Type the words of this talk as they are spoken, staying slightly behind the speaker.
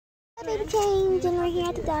Baby change, and we're here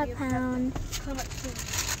at the dog pound. Come up to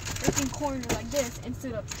looking corner like this and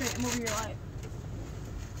sit up straight and over your life.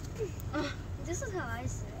 This is how I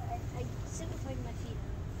sit. I sit with like my feet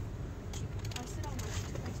up. I sit on my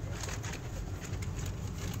feet like this.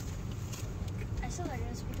 I sit like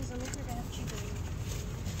this because I look like I have cheek on.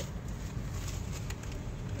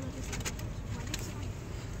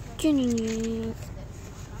 Junior.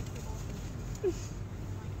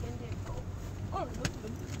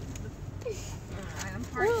 I'm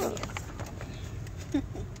part Indian.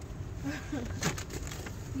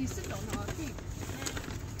 You still don't know how to keep.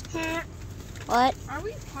 What? Are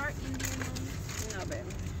we part Indian? No, baby.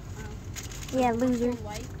 Yeah, loser.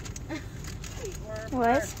 White. We're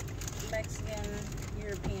What? part Mexican,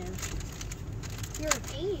 European.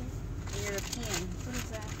 European? European. What is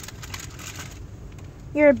that?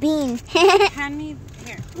 You're a bean. Hand me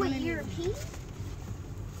here. Wait, European?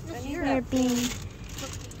 What's Europe? You're a bean.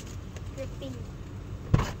 European.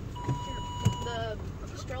 The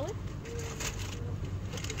stroller?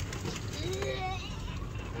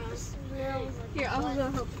 Smells like Here, I'm butt.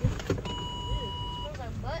 gonna help you. Smells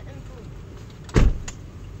like butt and poop.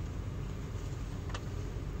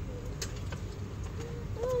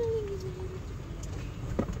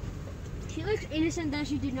 She looks innocent that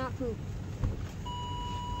she did not poop.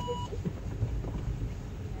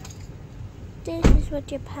 This is what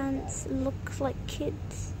your pants look like,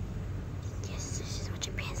 kids. Yes, this is what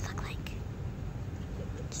your pants look like.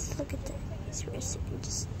 Just look at this for a second.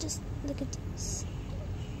 Just look at this.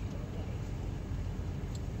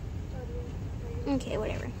 Okay,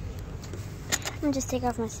 whatever. I'm gonna just take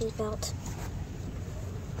off my seatbelt.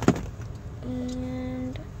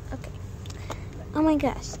 And okay. Oh my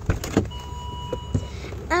gosh.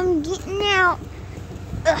 I'm getting out.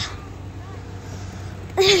 Ugh.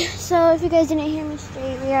 So if you guys didn't hear me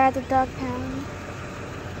straight, we are at the dog pound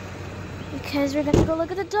because we're gonna go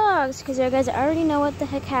look at the dogs because you guys already know what the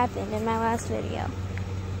heck happened in my last video.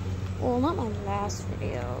 Well, not my last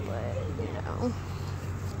video, but you know.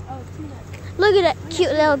 Look at that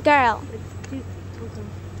cute little girl.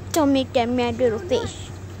 Don't make that mad little face.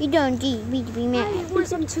 You don't need to be mad. You want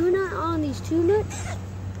some tuna on these tunas?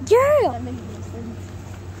 Girl. That made no sense.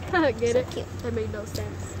 Get So it? cute. That made no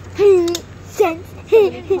sense. Sense. I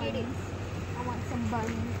want some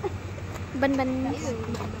buns. Bun bun.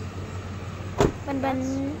 Bun bun.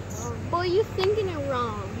 Boy, you thinking it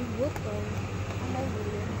wrong. You would though.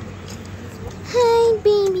 Hi,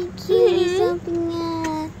 baby cutie. Something.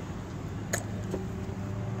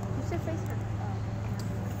 What's your face for?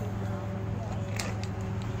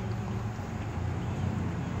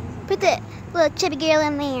 Put the little chubby girl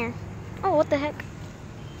in there. Oh, what the heck?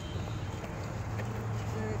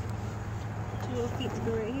 Two little feet to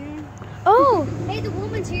go right here. Oh, Hey, the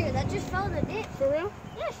woman's here. That just fell in the ditch. For real?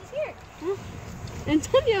 Yeah, she's here.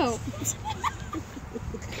 Antonio!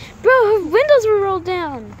 bro, her windows were rolled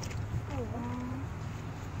down.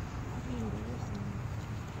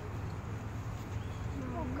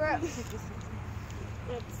 Oh, gross.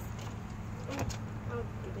 I'll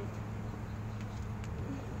get it.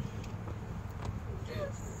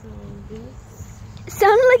 So this.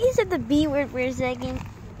 Sounded like you said the B word for a second.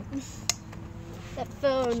 That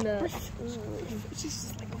fell in the... She's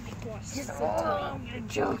just like, oh my gosh. She's so I'm gonna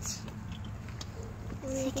jump. I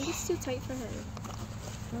think it's too tight for her.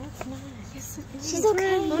 No, it's not. She's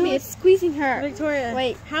okay. Mommy, it's squeezing her. Victoria,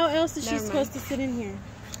 Wait. how else is she Never supposed mind. to sit in here?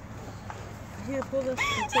 Here, pull this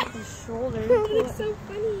and take the shoulder. It's so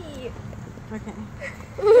funny. Okay.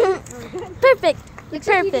 Perfect. Looks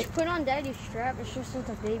like you Perfect. just put on daddy's strap. It's just like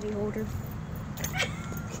a baby holder.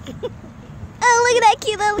 Oh, look at that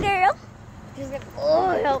cute little girl. She's like, oh,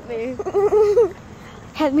 help me.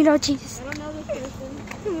 Help me, Lord Jesus. I don't know this person.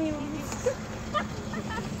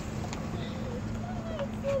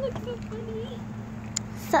 It looks so funny.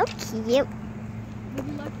 So cute. Did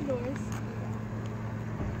you lock the doors?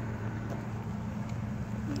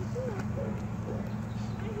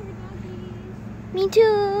 Me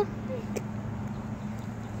too.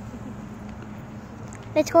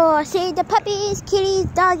 Let's go see the puppies, kitties,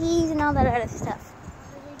 doggies, and all that other stuff.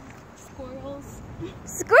 Squirrels.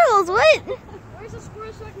 Squirrels, what? Where's the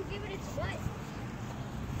squirrel so I can give it its butt? I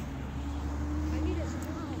need a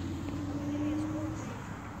squirrel. Give me a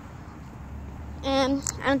squirrel.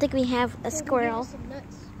 I don't think we have a squirrel. Some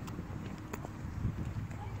nuts.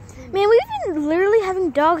 Man, we've been literally having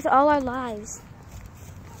dogs all our lives.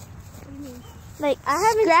 Like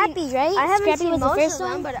Scrappy, right? I haven't Scrappy seen was the most first of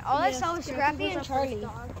them, one. but all I saw was Scrappy and Charlie.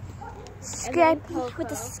 Scrappy with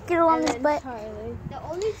the skittle on his butt. Charlie. The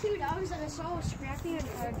only two dogs that I saw was Scrappy and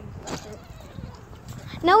Charlie. That's it.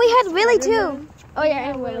 No, we had Willie too. Oh yeah,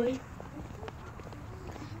 and Willie.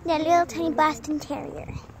 That little tiny Boston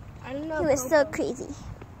Terrier. I don't know. He was so crazy.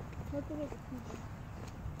 That's all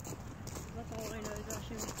I know is that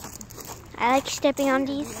she was. I like stepping on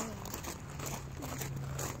these.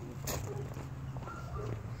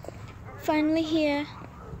 Finally here.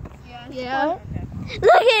 Yeah.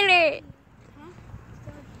 Look at her!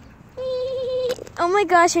 Oh my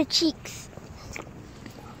gosh, her cheeks.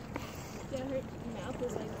 Yeah, her mouth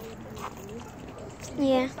is like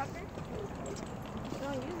Yeah. I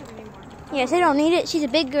don't use it anymore. Yes, I don't need it. She's a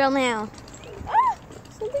big girl now. Ah!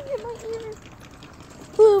 Something hit my ear.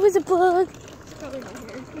 Oh, it was a bug. It's probably my hair.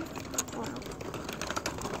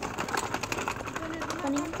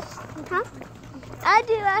 Funny. Huh? I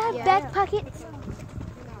do. I have back pockets.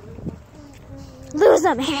 Lose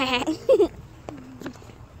them.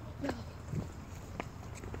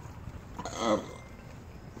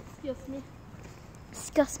 Yes, me.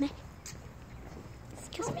 Excuse me.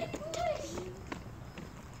 Excuse me.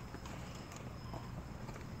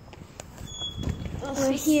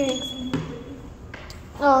 We're here.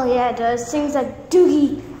 Oh yeah, it does. Sings like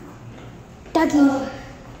Doogie. Dougie.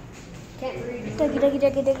 Can't breathe. Dougie, Dougie,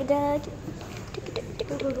 Dougie, Dougie, Dougie.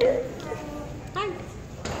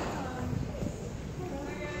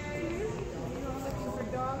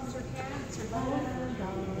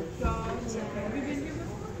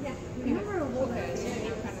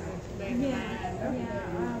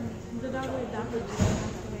 The dog we adopted just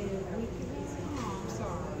passed away a week ago. Oh, I'm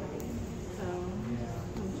sorry. So, I'm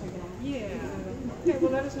check it out. Yeah. Okay,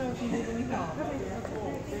 well, let us know if you need any help.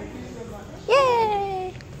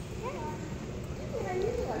 Yay!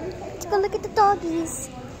 Let's go look at the doggies.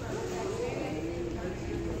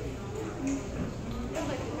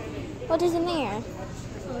 What is in there?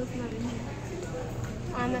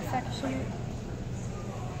 I'm affectionate.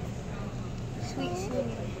 Sweet, sweet.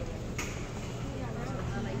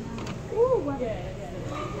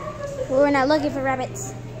 We're not looking for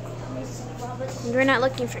rabbits. We're not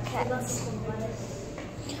looking for cats.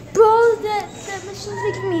 Bro, that machine's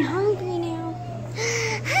making me hungry now.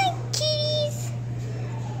 Hi, kitties.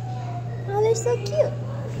 Oh, they're so cute.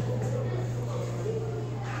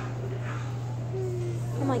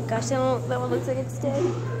 Oh my gosh, that one looks like it's dead.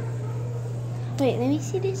 Wait, let me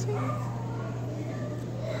see this one.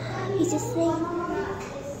 He's asleep.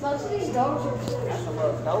 Most of these dogs are. That's a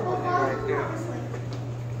little dope in there right there.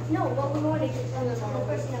 No, what we want is the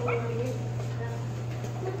person that we want to use.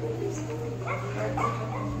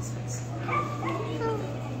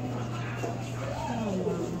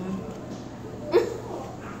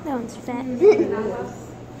 That one's fat.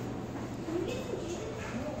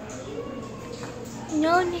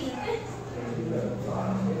 No need.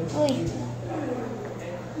 Wait.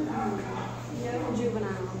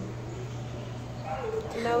 Juvenile.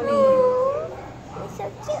 Oh, it's so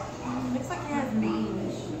cute. Looks like it has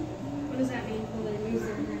mange. What does that mean? Will they lose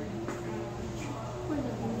their hair?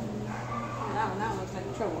 That one looks like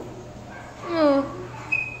trouble. Oh.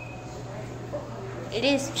 It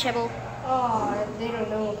is trouble. Oh, they don't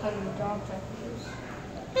know what kind of dog type it is.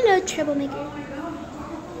 Hello, troublemaker.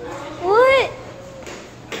 What?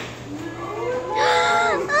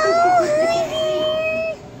 Oh, hi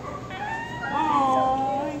there.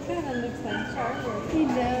 Oh, it kind of looks like Charlie. He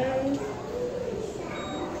does.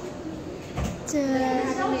 Look at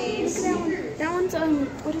that one. That one's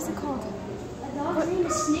what is it called? A dog's name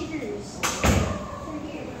is Snickers.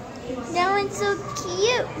 That one's so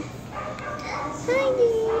cute. Hi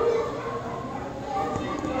there.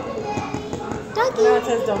 Doggy. No, it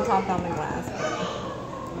says don't talk on the glass.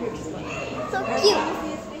 So cute.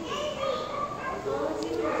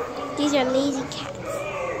 These are lazy cats.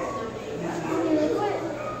 Look what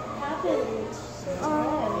happened.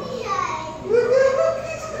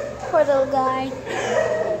 Poor little guy.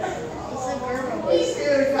 It's a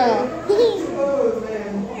girl. Oh.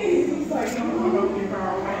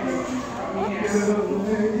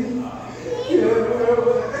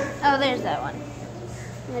 Oh, there's that one.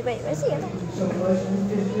 I'm like, wait, where's the other one?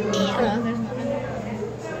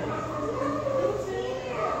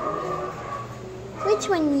 Which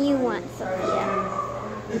one you want, Sophia?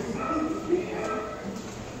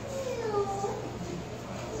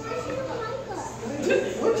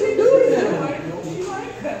 What you doing now?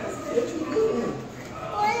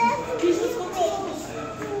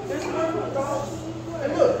 Hey,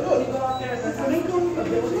 look. They go up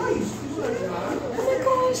there. Nice. Oh my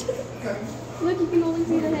gosh! Look, you can only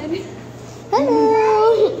see the head. Hello.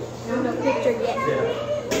 No picture yet.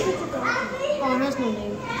 Oh, that's no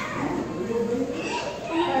name.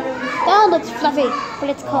 That one looks fluffy, but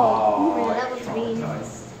it's cold. Oh, that looks mean.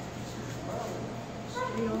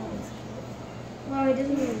 Wow, he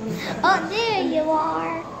doesn't even Oh, there you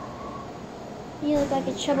are. You look like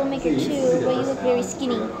a troublemaker too, but you look very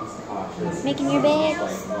skinny. Making your bed?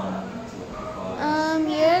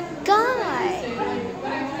 You're a guy.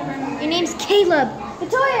 Your name's Caleb.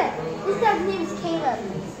 Victoria, this dog's name is Caleb.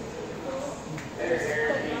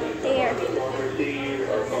 There.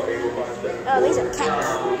 Oh, these are cats.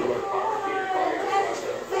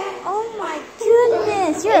 Oh my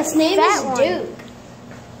goodness, you're a fat one. Duke.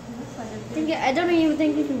 I don't even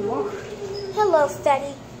think he can walk. Hello,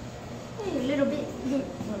 fatty. Hey, a little bit.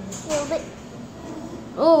 Little bit.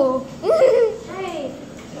 Oh. Hey.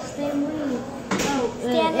 Stanley. Oh,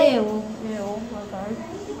 Stanley. Ew.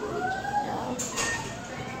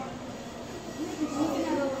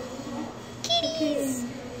 Kitties.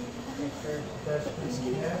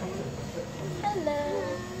 Hello.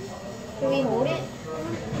 Can we hold it?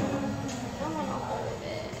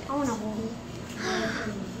 I want to hold it.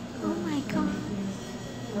 Oh my god.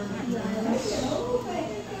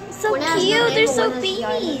 So cute. They're so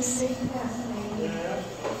babies.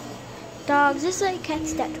 Dogs, just like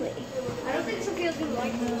cats that way. I don't think Sophia's gonna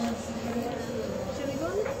like this. Should we go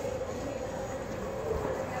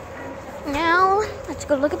in? Now, let's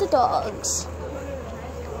go look at the dogs.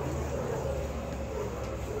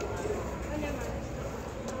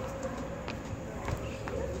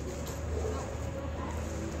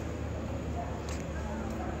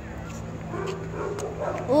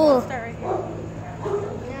 Ooh. Start right here.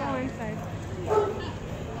 Oh, I'm fine.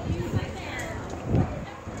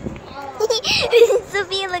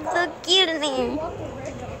 Sophia looks so cute in there.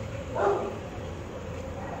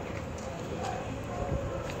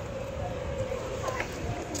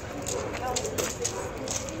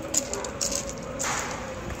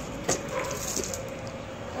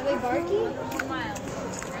 Are they barking?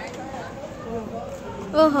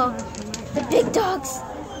 Oh, the big dogs.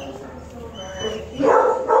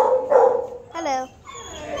 Hello.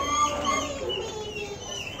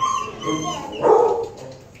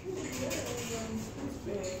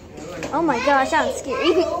 Oh my gosh, that was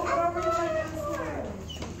scary.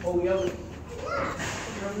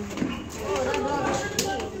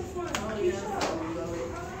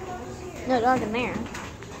 No dog in there.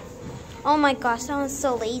 Oh my gosh, that one's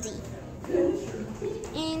so lazy.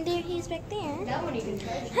 And there he's back there. That one you can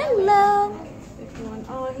touch. Hello.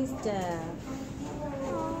 Oh, he's deaf.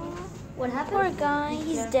 What happened? Poor guy,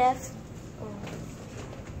 he's deaf.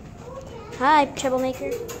 Hi,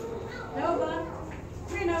 troublemaker. Nova.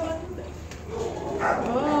 Come here, Nova.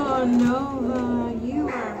 Oh, Nova, you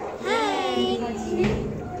are. Hi.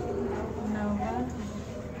 Nova.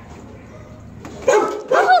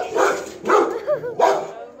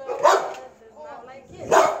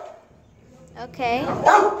 Okay.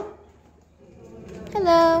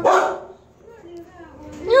 Hello.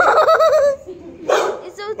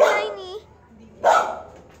 It's so tiny.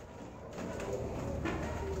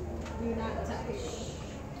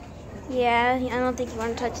 Yeah, I don't think you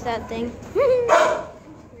want to touch that thing.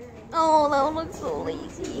 Oh, that one looks so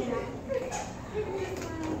lazy.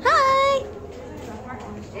 Hi.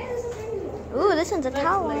 Ooh, this one's a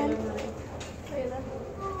tall one.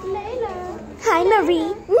 Layla. Hi,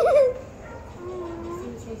 Marie.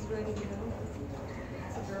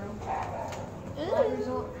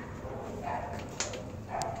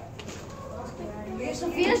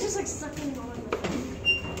 Sophia's just like sucking on.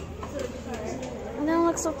 That one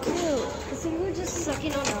looks so cute. So we were just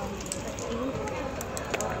sucking on them.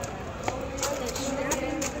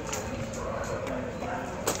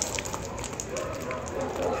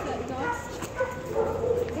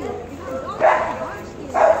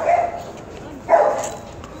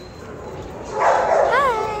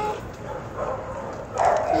 Hi.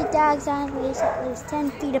 These dogs are at least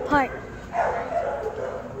 10 feet apart.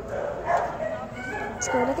 Let's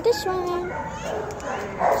go look at this one.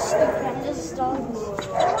 This dog.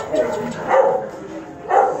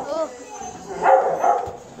 Oh.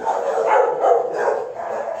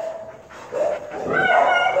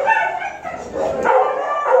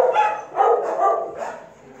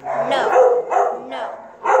 No. No.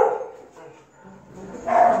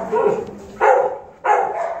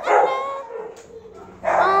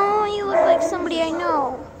 Oh, you look like somebody I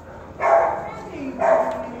know.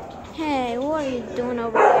 Hey, what are you doing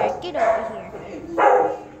over there? Get over here.